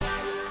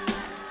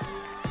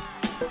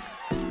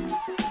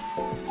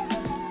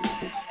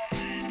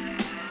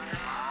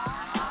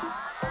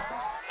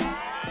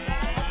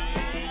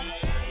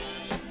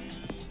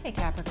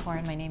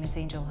Capricorn. My name is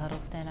Angel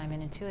Huddleston. I'm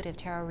an intuitive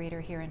tarot reader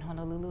here in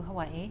Honolulu,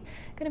 Hawaii.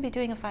 I'm going to be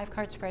doing a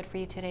 5-card spread for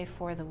you today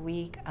for the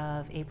week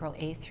of April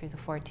 8th through the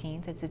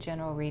 14th. It's a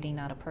general reading,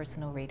 not a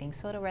personal reading.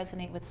 So it'll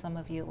resonate with some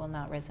of you. It will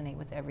not resonate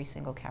with every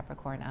single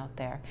Capricorn out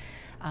there.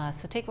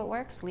 So take what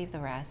works, leave the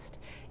rest.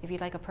 If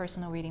you'd like a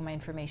personal reading, my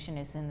information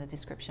is in the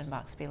description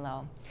box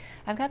below.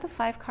 I've got the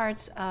 5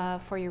 cards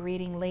for your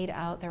reading laid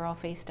out. They're all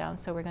face down,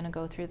 so we're going to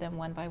go through them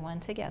one by one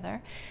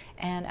together.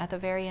 And at the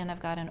very end,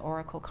 I've got an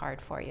oracle card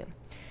for you.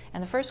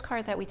 And the first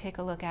card that we take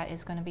a look at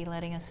is going to be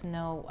letting us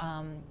know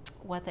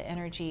what the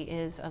energy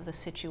is of the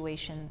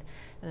situation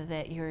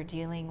that you're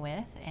dealing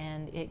with,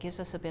 and it gives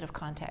us a bit of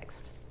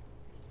context.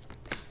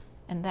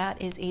 And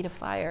that is 8 of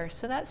Fire.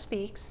 So that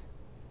speaks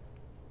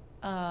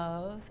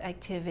of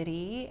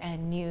activity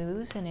and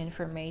news and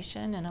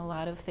information and a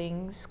lot of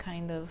things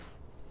kind of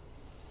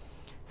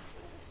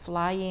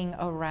flying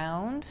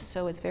around.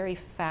 So it's very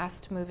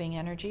fast-moving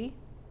energy.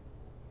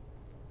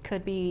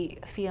 Could be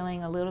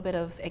feeling a little bit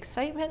of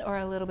excitement or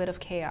a little bit of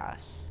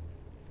chaos.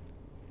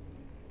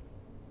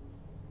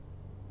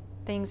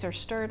 Things are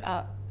stirred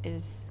up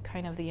is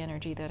kind of the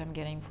energy that I'm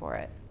getting for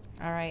it.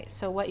 All right,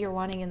 so what you're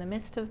wanting in the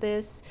midst of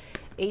this,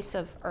 Ace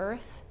of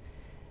Earth,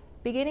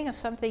 beginning of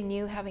something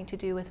new having to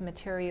do with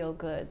material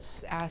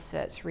goods,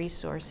 assets,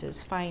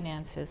 resources,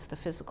 finances, the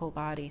physical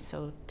body,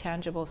 so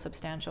tangible,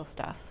 substantial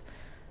stuff.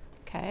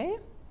 Okay?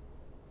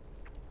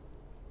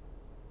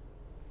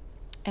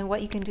 And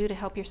what you can do to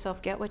help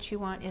yourself get what you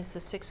want is the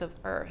 6 of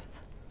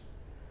Earth.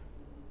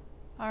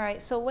 All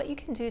right, so what you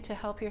can do to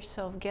help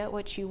yourself get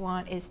what you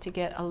want is to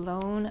get a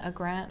loan, a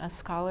grant, a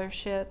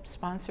scholarship,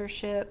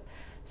 sponsorship,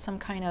 some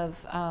kind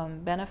of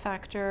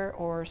benefactor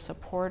or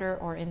supporter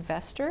or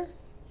investor.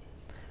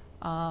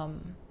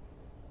 And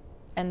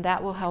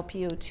that will help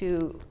you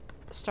to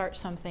start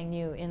something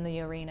new in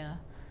the arena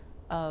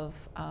of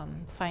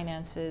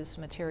finances,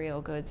 material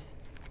goods,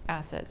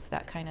 assets,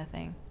 that kind of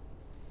thing.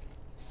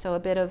 So a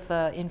bit of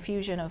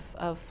infusion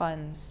of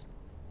funds.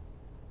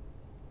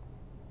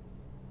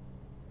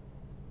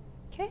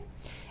 Okay,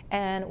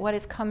 and what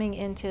is coming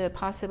in to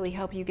possibly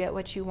help you get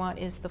what you want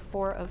is the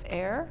 4 of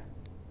Air.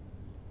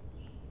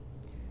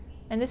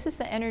 And this is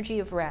the energy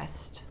of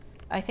rest.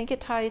 I think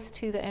it ties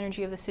to the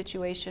energy of the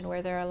situation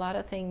where there are a lot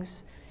of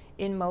things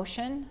in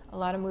motion, a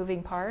lot of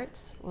moving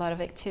parts, a lot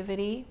of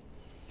activity,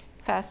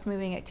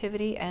 fast-moving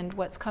activity, and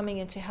what's coming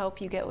in to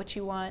help you get what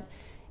you want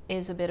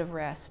is a bit of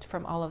rest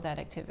from all of that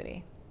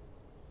activity.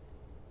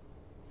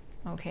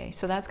 Okay,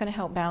 so that's going to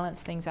help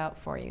balance things out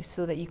for you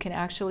so that you can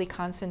actually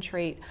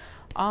concentrate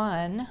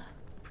on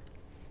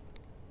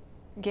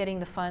getting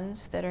the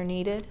funds that are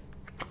needed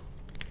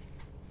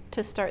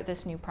to start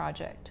this new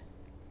project.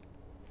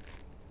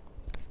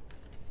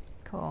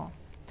 Cool.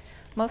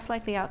 Most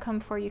likely outcome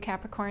for you,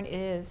 Capricorn,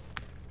 is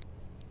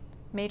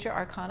Major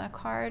Arcana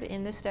card.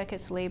 In this deck,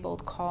 it's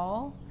labeled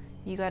Call.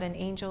 You got an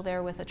angel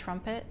there with a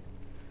trumpet.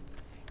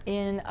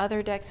 In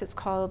other decks, it's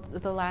called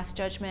The Last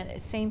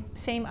Judgment.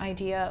 Same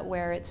idea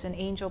where it's an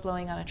angel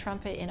blowing on a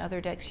trumpet. In other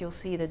decks, you'll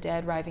see the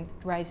dead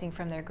rising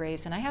from their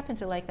graves. And I happen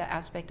to like that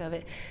aspect of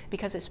it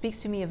because it speaks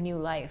to me of new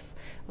life.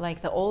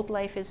 Like the old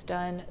life is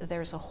done,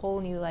 there's a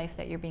whole new life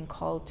that you're being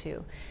called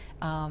to.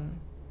 And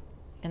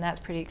that's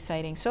pretty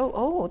exciting.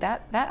 So,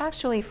 that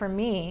actually, for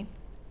me,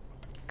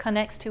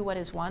 connects to what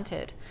is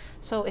wanted.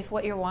 So if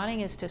what you're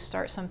wanting is to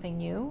start something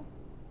new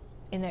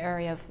in the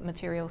area of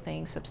material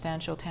things,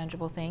 substantial,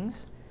 tangible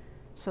things,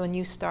 so a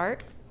new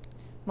start,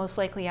 most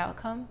likely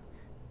outcome,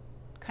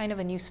 kind of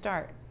a new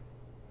start.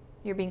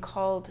 You're being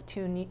called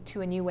to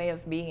a new way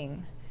of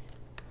being.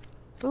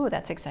 Ooh,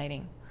 that's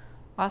exciting.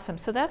 Awesome.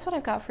 So that's what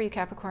I've got for you,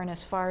 Capricorn,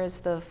 as far as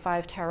the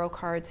 5 tarot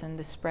cards and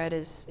the spread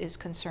is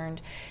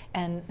concerned.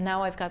 And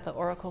now I've got the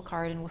oracle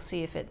card, and we'll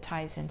see if it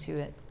ties into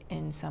it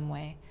in some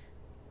way.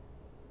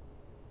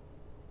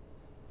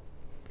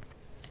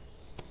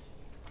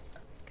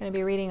 Going to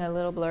be reading a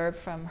little blurb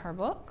from her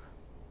book.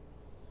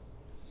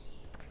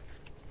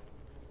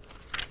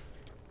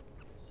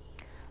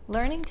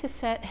 Learning to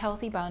set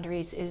healthy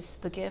boundaries is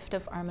the gift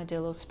of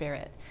Armadillo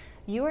Spirit.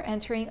 You are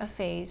entering a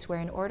phase where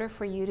in order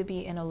for you to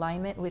be in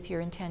alignment with your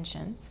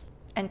intentions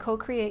and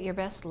co-create your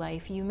best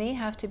life, you may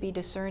have to be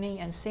discerning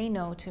and say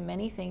no to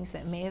many things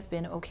that may have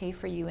been okay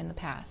for you in the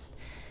past.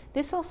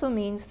 This also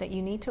means that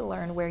you need to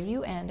learn where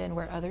you end and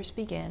where others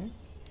begin,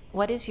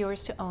 what is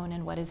yours to own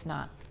and what is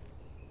not.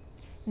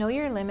 Know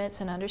your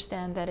limits and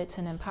understand that it's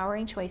an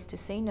empowering choice to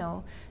say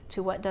no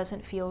to what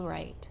doesn't feel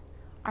right.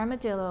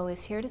 Armadillo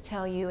is here to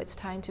tell you it's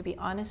time to be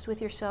honest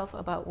with yourself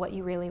about what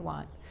you really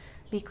want.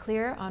 Be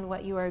clear on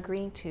what you are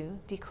agreeing to,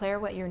 declare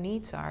what your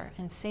needs are,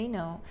 and say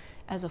no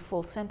as a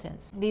full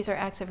sentence. These are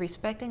acts of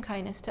respect and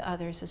kindness to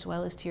others as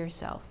well as to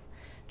yourself.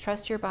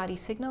 Trust your body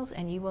signals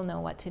and you will know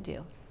what to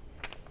do.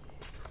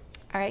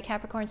 All right,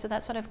 Capricorn, so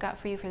that's what I've got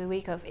for you for the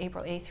week of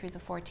April 8th through the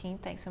 14th.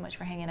 Thanks so much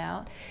for hanging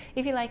out.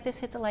 If you like this,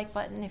 hit the like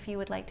button. If you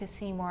would like to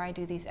see more, I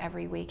do these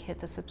every week, hit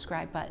the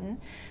subscribe button.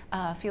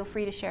 Feel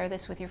free to share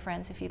this with your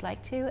friends if you'd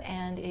like to.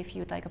 And if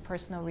you'd like a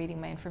personal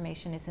reading, my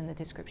information is in the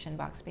description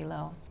box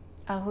below.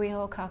 Ahui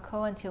ho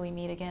kako. Until we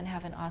meet again,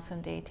 have an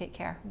awesome day. Take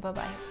care.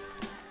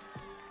 Bye-bye.